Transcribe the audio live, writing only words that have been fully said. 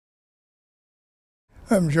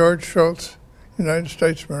I'm George Shultz, United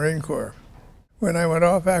States Marine Corps. When I went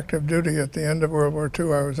off active duty at the end of World War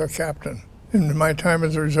II, I was a captain. In my time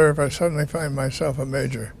as a reserve, I suddenly find myself a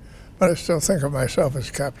major, but I still think of myself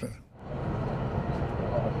as captain.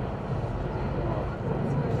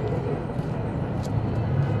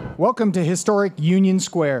 Welcome to historic Union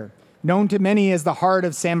Square, known to many as the heart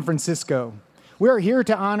of San Francisco. We are here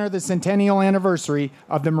to honor the centennial anniversary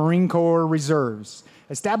of the Marine Corps Reserves.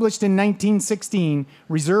 Established in 1916,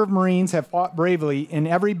 Reserve Marines have fought bravely in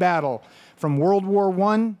every battle, from World War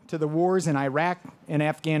I to the wars in Iraq and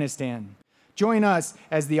Afghanistan. Join us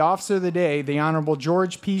as the Officer of the Day, the Honorable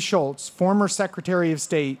George P. Shultz, former Secretary of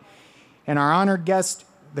State, and our honored guest,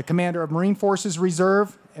 the Commander of Marine Forces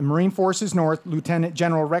Reserve and Marine Forces North, Lieutenant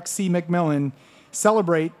General Rex C. McMillian,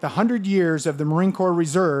 celebrate the 100 years of the Marine Corps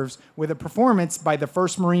Reserves with a performance by the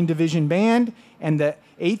 1st Marine Division Band and the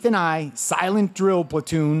 8th and I Silent Drill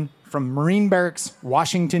Platoon from Marine Barracks,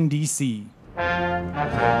 Washington, D.C.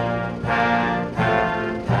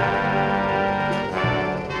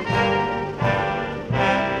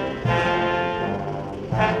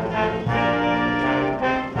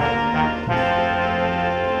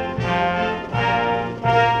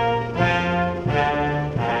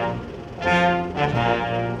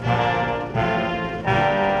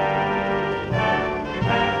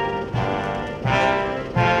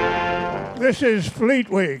 This is Fleet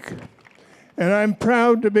Week, and I'm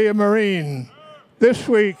proud to be a Marine this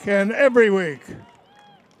week and every week.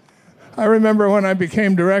 I remember when I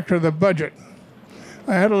became director of the budget,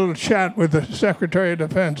 I had a little chat with the Secretary of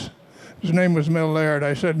Defense. His name was Mill Laird.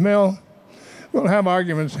 I said, Mill, we'll have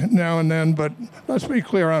arguments now and then, but let's be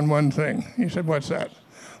clear on one thing. He said, what's that?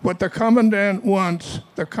 What the Commandant wants,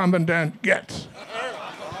 the Commandant gets.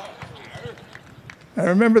 I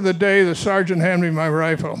remember the day the sergeant handed me my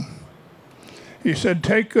rifle. He said,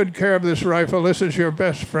 take good care of this rifle. This is your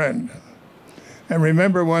best friend. And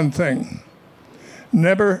remember one thing.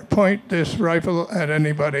 Never point this rifle at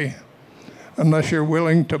anybody unless you're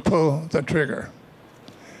willing to pull the trigger.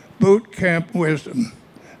 Boot camp wisdom.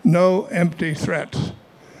 No empty threats.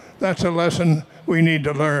 That's a lesson we need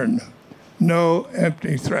to learn. No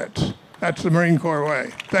empty threats. That's the Marine Corps way.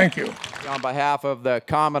 Thank you. On behalf of the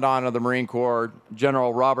Commandant of the Marine Corps,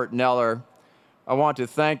 General Robert Neller, I want to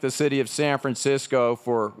thank the city of San Francisco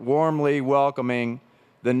for warmly welcoming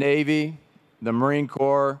the Navy, the Marine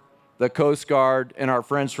Corps, the Coast Guard, and our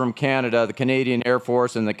friends from Canada, the Canadian Air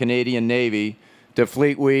Force and the Canadian Navy, to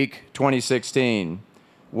Fleet Week 2016.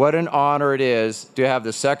 What an honor it is to have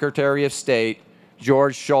the Secretary of State,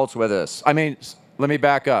 George Shultz, with us. Let me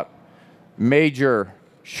back up. Major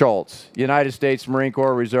Shultz, United States Marine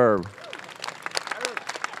Corps Reserve.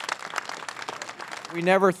 We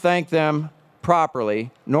never thank them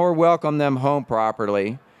properly, nor welcome them home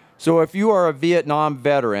properly. So if you are a Vietnam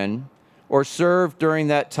veteran or served during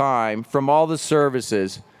that time from all the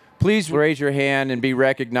services, please raise your hand and be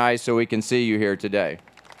recognized so we can see you here today.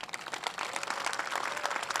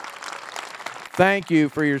 Thank you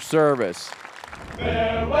for your service.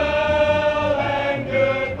 Farewell and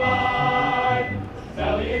goodbye.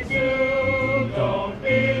 Sally and Sue, don't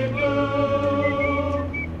be blue.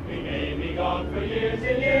 We may be gone for years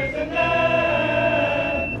and years and then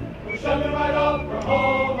shoving right off for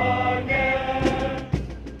home again.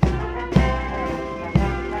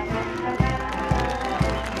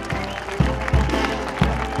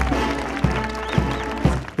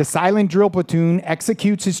 The Silent Drill Platoon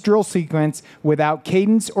executes its drill sequence without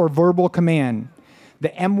cadence or verbal command. The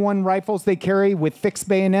M1 rifles they carry with fixed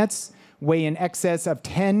bayonets weigh in excess of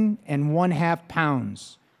 10½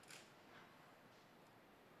 pounds.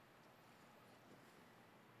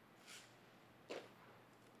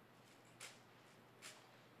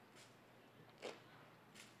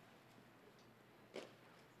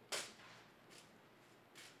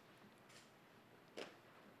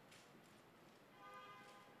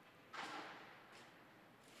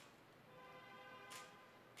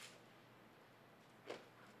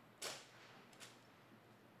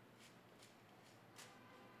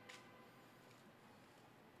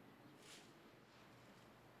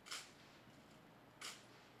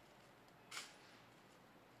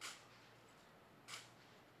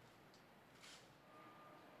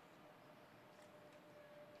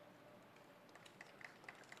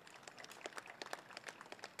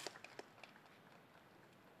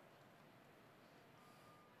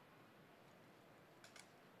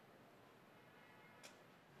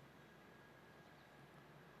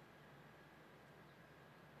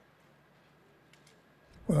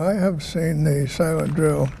 Well, I have seen the silent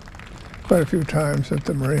drill quite a few times at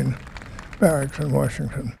the Marine Barracks in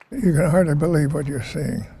Washington. You can hardly believe what you're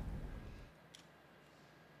seeing.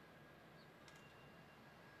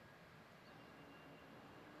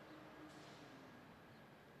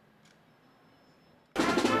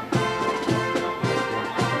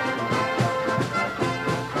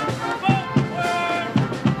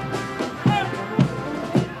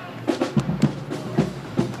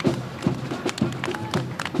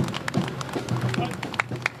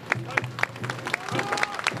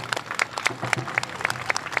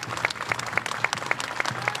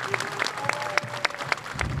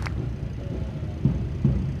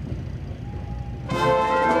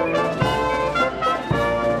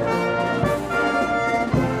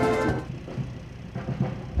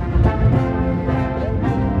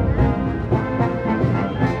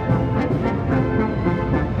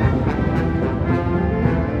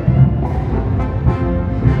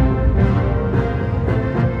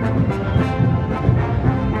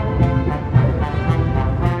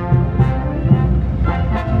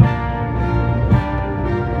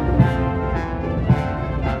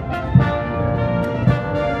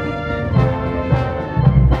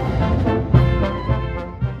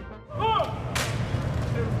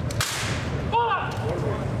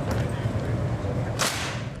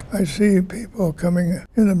 I see people coming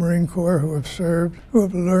in the Marine Corps who have served, who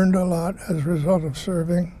have learned a lot as a result of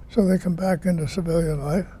serving, so they come back into civilian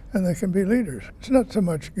life and they can be leaders. It's not so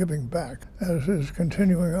much giving back as it is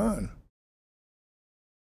continuing on.